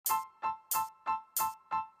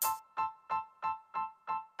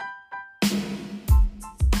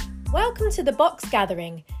Welcome to The Box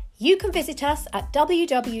Gathering. You can visit us at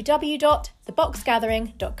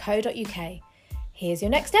www.theboxgathering.co.uk. Here's your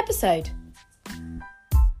next episode.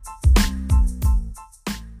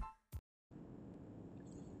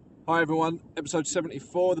 Hi everyone, episode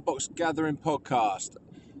 74 of the Box Gathering podcast.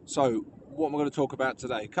 So, what am I going to talk about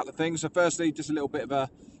today? A couple of things. So, firstly, just a little bit of a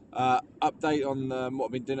update on what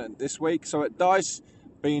I've been doing this week. So, at Dice,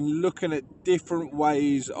 been looking at different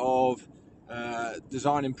ways of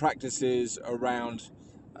designing practices around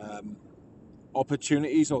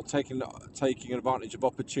opportunities or taking advantage of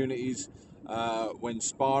opportunities when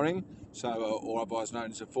sparring, or otherwise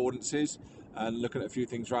known as affordances, and looking at a few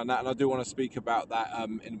things around that. And I do want to speak about that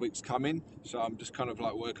in weeks coming. So I'm just kind of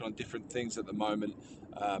like working on different things at the moment,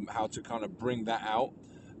 how to kind of bring that out.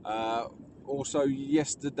 Also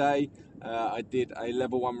yesterday I did a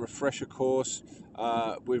level 1 refresher course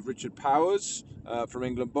with Richard Powers from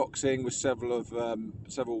England Boxing, with several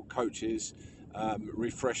coaches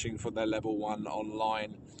refreshing for their level 1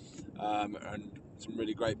 online, and some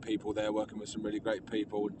really great people there, working with some really great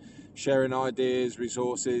people, sharing ideas,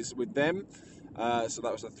 resources with them. So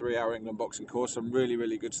that was a 3-hour England boxing course. Some really,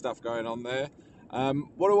 really good stuff going on there.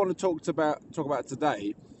 What I want to talk about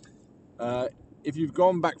today, if you've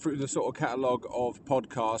gone back through the sort of catalogue of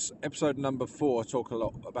podcasts, episode number 4, I talk a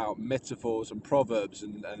lot about metaphors and proverbs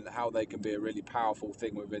and how they can be a really powerful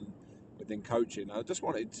thing within coaching. I just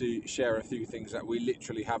wanted to share a few things that we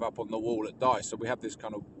literally have up on the wall at Dice. So we have this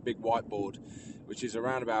kind of big whiteboard, which is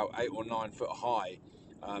around about 8 or 9 foot high.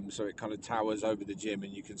 So it kind of towers over the gym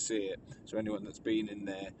and you can see it. So anyone that's been in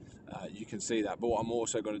there, you can see that. But what I'm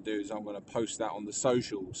also going to do is I'm going to post that on the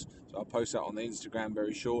socials. So I'll post that on the Instagram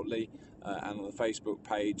very shortly, and on the Facebook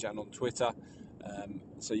page and on Twitter.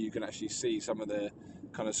 So you can actually see some of the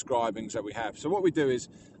kind of scribings that we have. So what we do is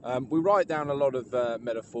we write down a lot of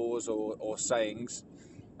metaphors or sayings,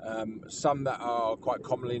 some that are quite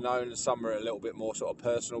commonly known, and some are a little bit more sort of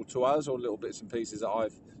personal to us, or little bits and pieces that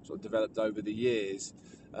I've sort of developed over the years.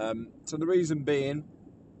 So the reason being,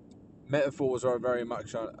 metaphors are very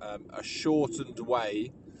much a shortened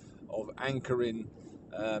way of anchoring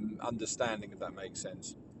understanding, if that makes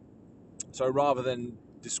sense. So rather than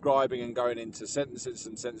describing and going into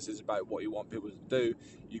sentences about what you want people to do,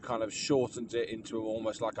 you kind of shortened it into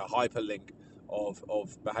almost like a hyperlink of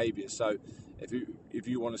behaviours. So if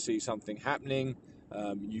you want to see something happening,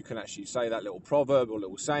 you can actually say that little proverb or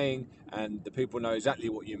little saying, and the people know exactly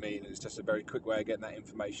what you mean. It's just a very quick way of getting that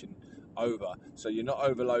information over. So you're not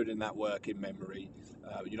overloading that work in memory,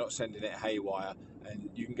 you're not sending it haywire, and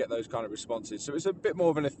you can get those kind of responses. So it's a bit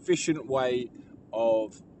more of an efficient way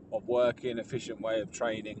of working, efficient way of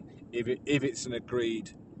training, if it's an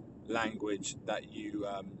agreed language that you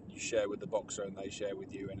share with the boxer and they share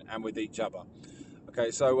with you and with each other.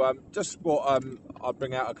 Okay, so just what I'll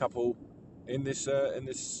bring out a couple in this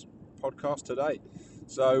podcast today.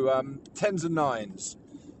 So 10s and 9s.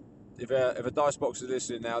 If a dice boxer is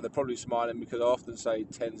listening now, they're probably smiling because I often say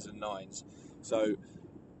 10s and 9s. So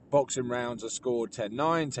boxing rounds are scored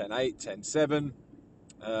 10-9, 10-8, 10-7.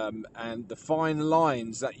 And the fine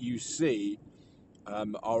lines that you see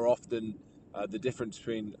are often the difference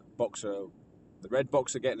between the red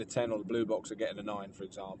boxer getting a 10 or the blue boxer getting a 9, for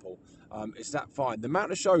example. It's that fine. The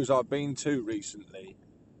amount of shows I've been to recently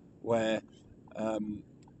where,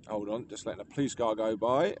 hold on, just letting a police car go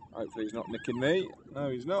by. Hopefully he's not nicking me. No,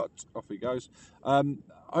 he's not. Off he goes.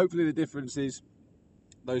 Hopefully the difference is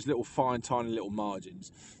those little fine, tiny little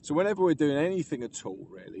margins. So whenever we're doing anything at all,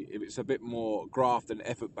 really, if it's a bit more graft and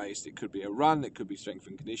effort-based, it could be a run, it could be strength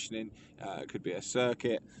and conditioning, it could be a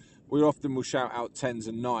circuit, we often will shout out 10s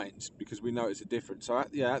and 9s because we notice a difference. So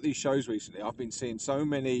at these shows recently, I've been seeing so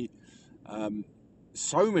many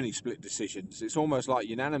split decisions. It's almost like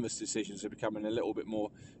unanimous decisions are becoming a little bit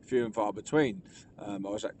more few and far between. I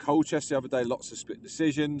was at Colchester the other day, lots of split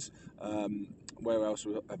decisions. Where else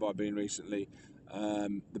have I been recently?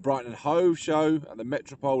 The Brighton and Hove show and the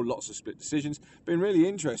Metropole, lots of split decisions. Been really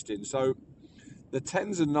interesting. So the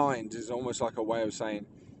 10s and 9s is almost like a way of saying,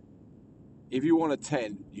 if you want a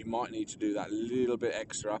 10, you might need to do that little bit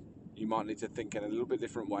extra. You might need to think in a little bit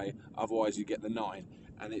different way. Otherwise, you get the 9.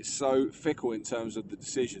 And it's so fickle in terms of the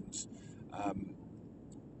decisions.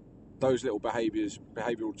 Those little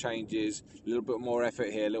behavioural changes, a little bit more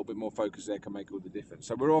effort here, a little bit more focus there can make all the difference.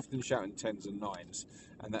 So we're often shouting 10s and 9s,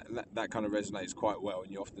 and that kind of resonates quite well,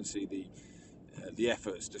 and you often see the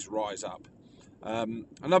efforts just rise up.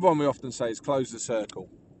 Another one we often say is close the circle.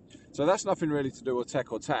 So that's nothing really to do with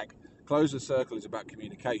tech or tag. Close the circle is about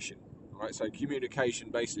communication, right? So communication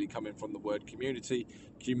basically coming from the word community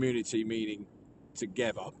meaning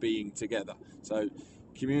together, being together. So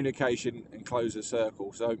communication and close the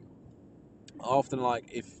circle. So I often like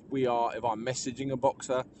if I'm messaging a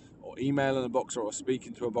boxer or emailing a boxer or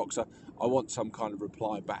speaking to a boxer, I want some kind of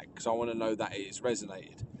reply back because I want to know that it's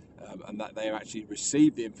resonated and that they have actually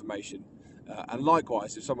received the information. And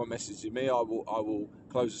likewise, if someone messages me, I will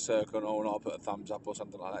close the circle and I'll put a thumbs up or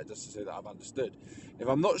something like that just to say that I've understood. If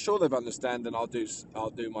I'm not sure they've understood, then I'll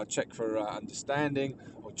do my check for understanding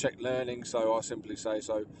or check learning. So I'll simply say,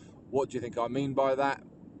 so what do you think I mean by that?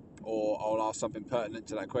 Or I'll ask something pertinent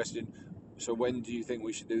to that question. So when do you think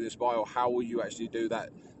we should do this by, or how will you actually do that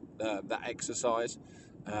exercise?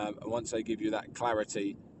 And once they give you that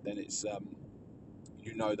clarity, then it's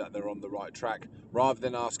you know that they're on the right track, rather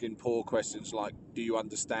than asking poor questions like, do you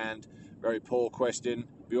understand? Very poor question.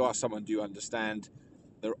 If you ask someone, do you understand,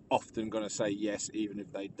 they're often going to say yes, even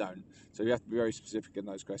if they don't. So you have to be very specific in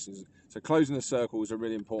those questions. So closing the circle is a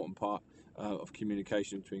really important part of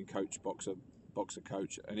communication between coach, boxer,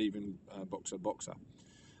 coach, and even boxer.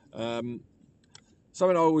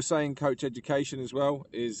 Something I always say in coach education as well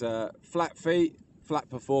is flat feet, flat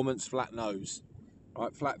performance, flat nose.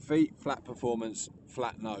 Right, flat feet, flat performance,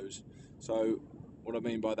 flat nose. So what I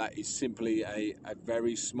mean by that is simply a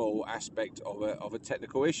very small aspect of a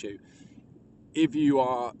technical issue. If you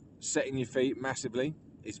are setting your feet massively,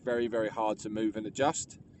 it's very, very hard to move and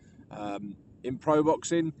adjust. In pro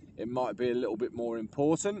boxing, it might be a little bit more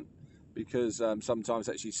important because sometimes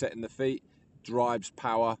actually setting the feet drives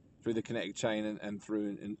power through the kinetic chain and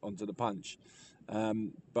through and onto the punch.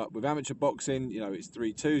 But with amateur boxing, it's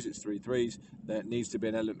 3-2s, it's 3-3s. There needs to be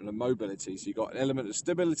an element of mobility. So you've got an element of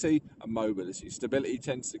stability and mobility. Stability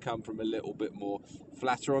tends to come from a little bit more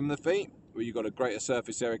flatter on the feet, where you've got a greater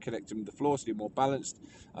surface area connecting with the floor, so you're more balanced.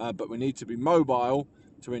 But we need to be mobile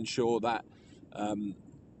to ensure that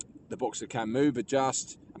the boxer can move,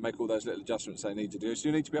 adjust, and make all those little adjustments they need to do. So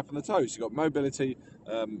you need to be up on the toes. You've got mobility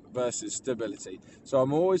versus stability. So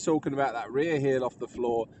I'm always talking about that rear heel off the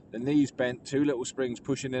floor, the knees bent, two little springs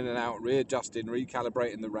pushing in and out, readjusting,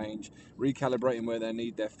 recalibrating the range, recalibrating where they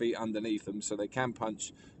need their feet underneath them so they can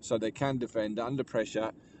punch, so they can defend under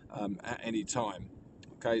pressure at any time.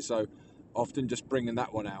 Okay, so often just bringing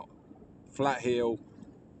that one out. Flat heel,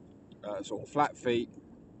 sort of flat feet,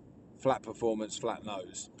 flat performance, flat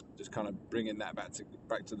nose. Just kind of bringing that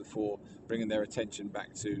back to the fore, bringing their attention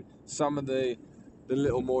back to some of the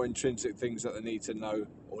little more intrinsic things that they need to know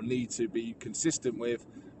or need to be consistent with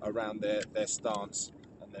around their stance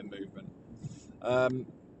and their movement.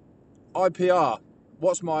 IPR.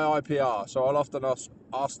 What's my IPR? So I'll often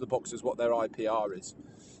ask the boxers what their IPR is.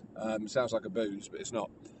 Sounds like a booze, but it's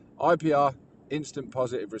not. IPR, instant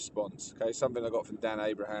positive response. Okay, something I got from Dan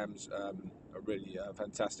Abrahams, a really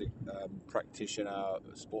fantastic practitioner,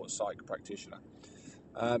 sports psych practitioner.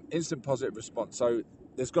 Instant positive response. So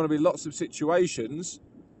there's going to be lots of situations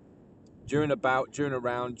during a bout, during a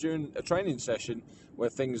round, during a training session where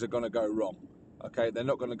things are going to go wrong. Okay, they're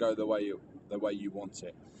not going to go the way you want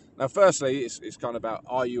it. Now, firstly, it's kind of about,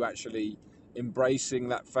 are you actually embracing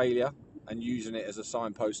that failure and using it as a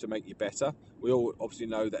signpost to make you better? We all obviously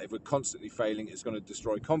know that if we're constantly failing, it's going to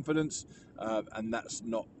destroy confidence, and that's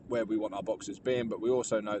not where we want our boxers being. But we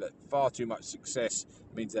also know that far too much success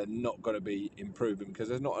means they're not going to be improving because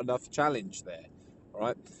there's not enough challenge there, all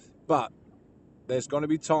right? But there's going to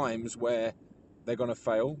be times where they're going to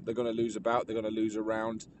fail, they're going to lose a bout, they're going to lose a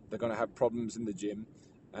round, they're going to have problems in the gym,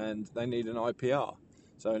 and they need an IPR.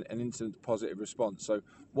 So an instant positive response. So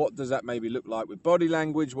what does that maybe look like with body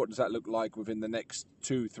language? What does that look like within the next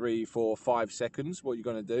 2, 3, 4, 5 seconds? What you're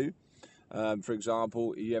going to do? For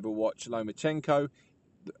example, you ever watch Lomachenko?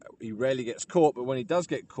 He rarely gets caught, but when he does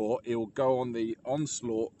get caught, he'll go on the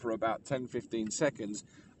onslaught for about 10, 15 seconds,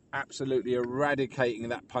 absolutely eradicating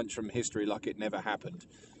that punch from history like it never happened.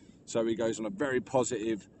 So he goes on a very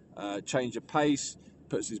positive change of pace,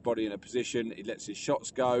 puts his body in a position, he lets his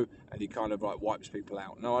shots go, and he kind of like wipes people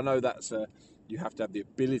out. Now, I know that's you have to have the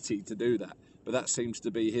ability to do that, but that seems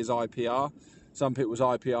to be his IPR. Some people's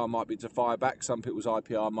IPR might be to fire back, some people's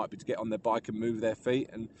IPR might be to get on their bike and move their feet,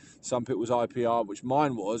 and some people's IPR, which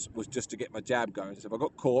mine was just to get my jab going. So if I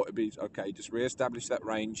got caught, it'd be, okay, just re-establish that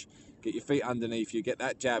range, get your feet underneath you, get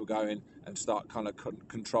that jab going, and start kind of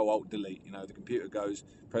Control-Alt-Delete. The computer goes,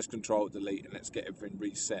 press Control-Delete, and let's get everything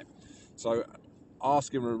reset. So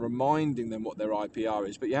asking and reminding them what their IPR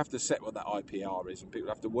is, but you have to set what that IPR is, and people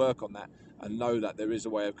have to work on that and know that there is a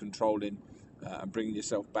way of controlling and bringing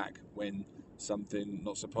yourself back when something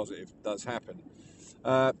not so positive does happen.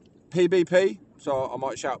 PBP, so I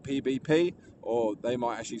might shout PBP, or they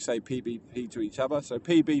might actually say PBP to each other. So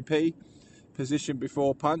PBP, position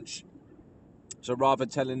before punch. So rather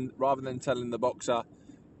than telling the boxer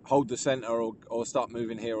hold the center or start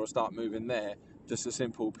moving here or start moving there, just a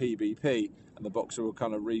simple PBP, and the boxer will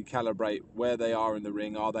kind of recalibrate where they are in the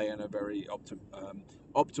ring. Are they in a very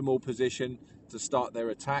optimal position to start their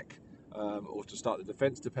attack or to start the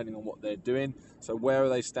defense, depending on what they're doing? So where are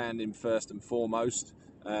they standing first and foremost?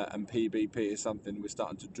 And PBP is something we're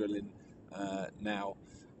starting to drill in now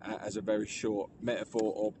as a very short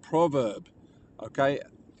metaphor or proverb. Okay,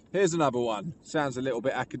 here's another one. Sounds a little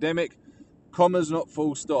bit academic. Commas, not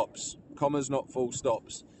full stops. Commas, not full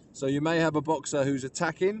stops. So you may have a boxer who's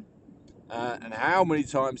attacking, and how many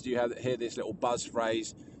times do you hear this little buzz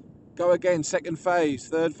phrase? Go again, second phase,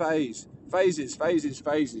 third phase, phases.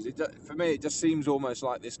 For me, it just seems almost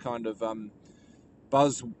like this kind of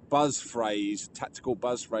buzz phrase, tactical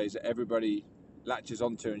buzz phrase that everybody latches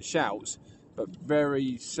onto and shouts, but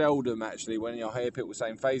very seldom actually, when you hear people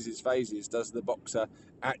saying phases, does the boxer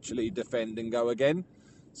actually defend and go again.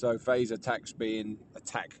 So phase attacks being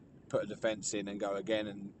attack, put a defence in and go again,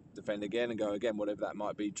 and defend again and go again, whatever that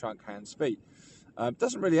might be, trunk, hands, feet.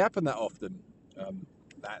 Doesn't really happen that often.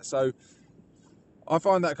 So I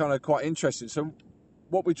find that kind of quite interesting. So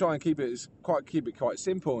what we try and keep it quite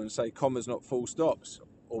simple and say commas, not full stops,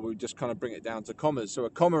 or we just kind of bring it down to commas. So a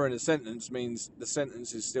comma in a sentence means the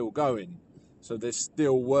sentence is still going. So there's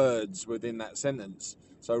still words within that sentence.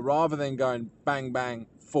 So rather than going bang, bang,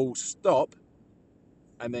 full stop,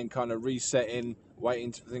 and then kind of resetting,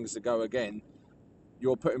 waiting for things to go again,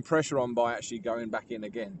 you're putting pressure on by actually going back in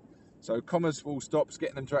again. So commas, full stops,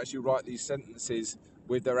 getting them to actually write these sentences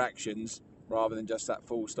with their actions rather than just that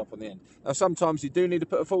full stop on the end. Now sometimes you do need to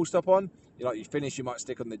put a full stop on. You finish, you might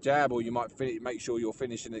stick on the jab, or you might make sure you're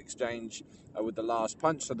finishing the exchange with the last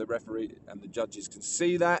punch so the referee and the judges can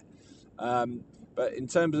see that. But in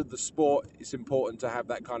terms of the sport, it's important to have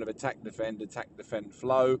that kind of attack, defend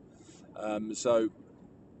flow. So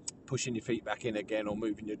pushing your feet back in again, or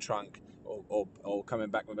moving your trunk, or coming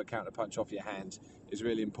back with a counter punch off your hands is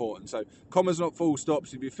really important. So commas, not full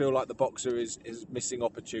stops, if you feel like the boxer is missing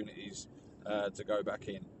opportunities to go back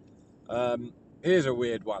in. Here's a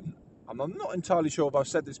weird one. I'm not entirely sure if I've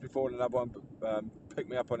said this before in another one, but pick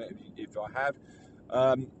me up on it if I have.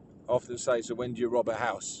 I often say, so when do you rob a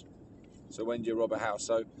house?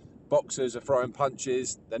 So boxers are throwing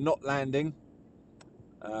punches, they're not landing.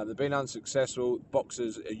 They've been unsuccessful.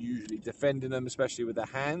 Boxers are usually defending them, especially with their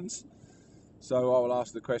hands. So I will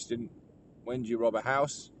ask the question, when do you rob a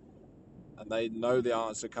house? And they know the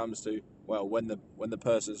answer comes to, well, when the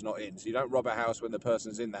person's not in. So you don't rob a house when the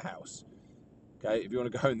person's in the house. Okay, if you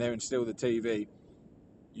want to go in there and steal the TV,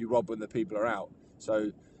 you rob when the people are out.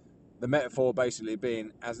 So the metaphor basically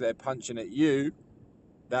being, as they're punching at you,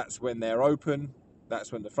 that's when they're open.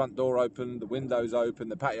 That's when the front door open, the window's open,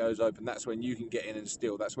 the patio's open. That's when you can get in and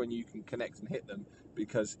steal. That's when you can connect and hit them,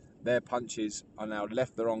 because their punches are now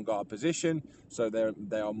left their on guard position, so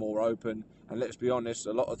they are more open. And let's be honest,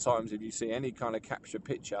 a lot of times if you see any kind of capture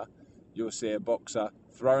picture, you'll see a boxer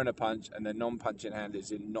throwing a punch and their non-punching hand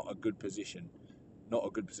is in not a good position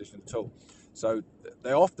at all. So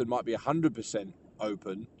they often might be 100%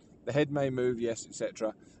 open. The head may move, yes,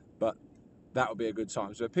 etc., but that would be a good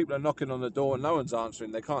time. So if people are knocking on the door and no one's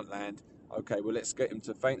answering, they can't land, okay, well, let's get them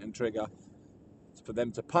to feint and trigger for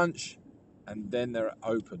them to punch, and then they're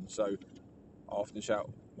open. So I often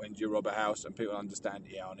shout, when do you rob a house? And people understand,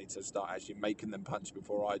 yeah, I need to start actually making them punch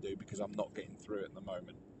before I do, because I'm not getting through at the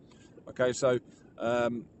moment. Okay, so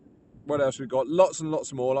what else we got? Lots and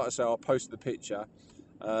lots more. Like I say, I'll post the picture.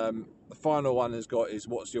 The final one has got is,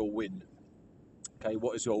 what's your win? Okay,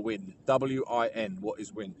 what is your win? W-I-N, what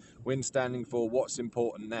is win? Win standing for what's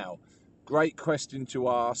important now. Great question to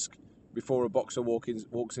ask before a boxer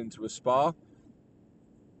walks into a spar.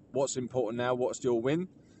 What's important now? What's your win?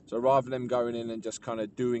 So rather than going in and just kind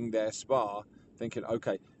of doing their spar, thinking,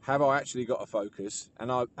 okay, have I actually got a focus?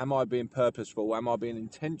 And am I being purposeful? Am I being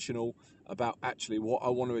intentional about actually what I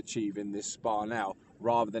want to achieve in this spar now,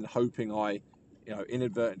 rather than hoping I, in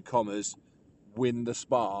inverted commas, win the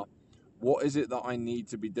spar? What is it that I need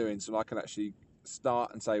to be doing so I can actually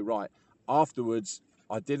start and say, right, afterwards,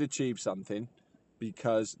 I did achieve something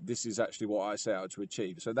because this is actually what I set out to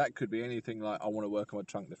achieve. So that could be anything like, I want to work on my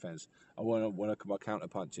trunk defense. I want to work on my counter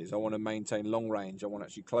punches. I want to maintain long range. I want to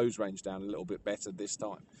actually close range down a little bit better this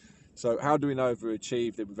time. So how do we know if we've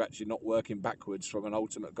achieved if we've actually not working backwards from an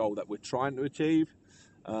ultimate goal that we're trying to achieve?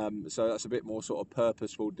 So that's a bit more sort of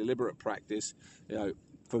purposeful, deliberate practice,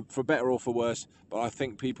 for better or for worse. But I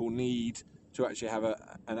think people need to actually have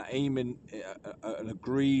an aim in an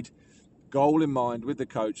agreed goal in mind with the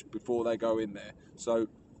coach before they go in there. So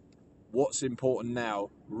what's important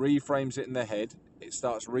now reframes it in their head. It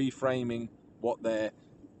starts reframing what their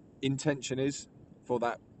intention is for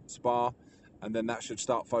that spar, and then that should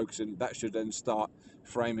start focusing. That should then start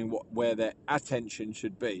framing where their attention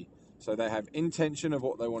should be. So they have intention of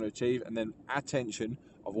what they want to achieve, and then attention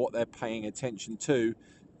of what they're paying attention to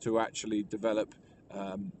actually develop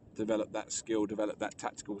that skill, develop that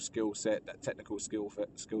tactical skill set, that technical skill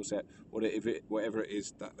set, whatever it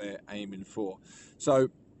is that they're aiming for. So,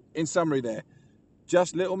 in summary,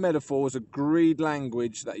 just little metaphors, agreed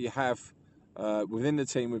language that you have within the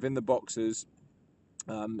team, within the boxers,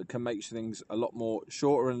 can make things a lot more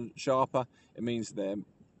shorter and sharper. It means their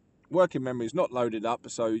working memory is not loaded up,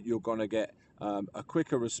 so you're going to get a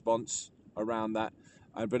quicker response around that.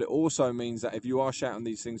 But it also means that if you are shouting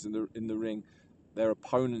these things in the ring, their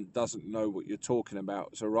opponent doesn't know what you're talking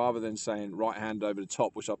about. So rather than saying right hand over the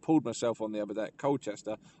top, which I pulled myself on the other day at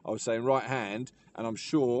Colchester, I was saying right hand, and I'm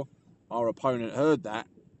sure our opponent heard that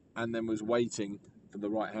and then was waiting for the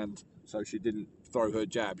right hand so she didn't throw her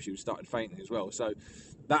jab. She started fainting as well. So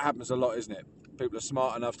that happens a lot, isn't it? People are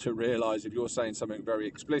smart enough to realise if you're saying something very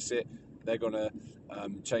explicit, they're going to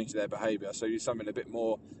change their behaviour. So use something a bit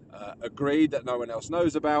more agreed that no one else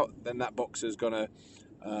knows about, then that boxer's going to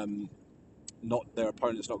their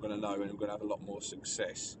opponent's not going to know, and we're going to have a lot more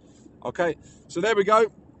success. Okay, so there we go.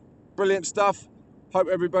 Brilliant stuff. Hope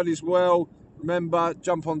everybody's well. Remember,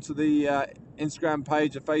 jump onto the Instagram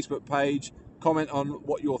page, the Facebook page, comment on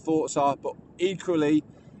what your thoughts are. But equally,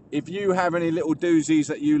 if you have any little doozies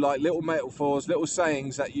that you like, little metaphors, little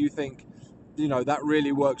sayings that you think, that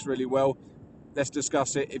really works really well, let's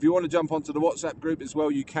discuss it. If you want to jump onto the WhatsApp group as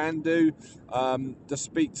well, you can do. Just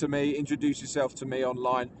speak to me, introduce yourself to me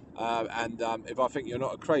online. And if I think you're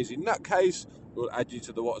not a crazy nutcase, we'll add you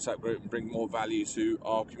to the WhatsApp group and bring more value to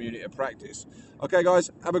our community of practice. Okay,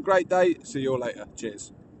 guys, have a great day. See you all later.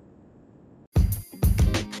 Cheers.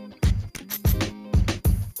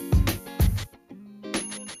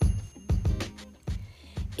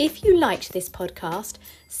 If you liked this podcast,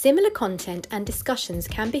 similar content and discussions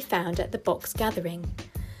can be found at The Box Gathering.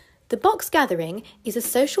 The Box Gathering is a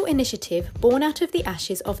social initiative born out of the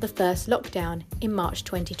ashes of the first lockdown in March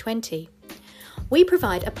 2020. We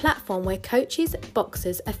provide a platform where coaches,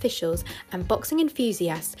 boxers, officials and boxing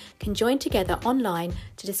enthusiasts can join together online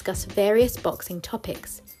to discuss various boxing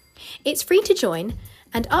topics. It's free to join,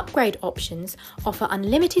 and upgrade options offer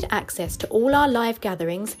unlimited access to all our live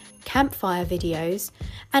gatherings, campfire videos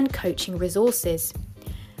and coaching resources.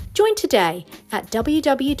 Join today at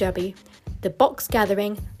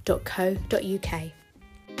www.theboxgathering.co.uk.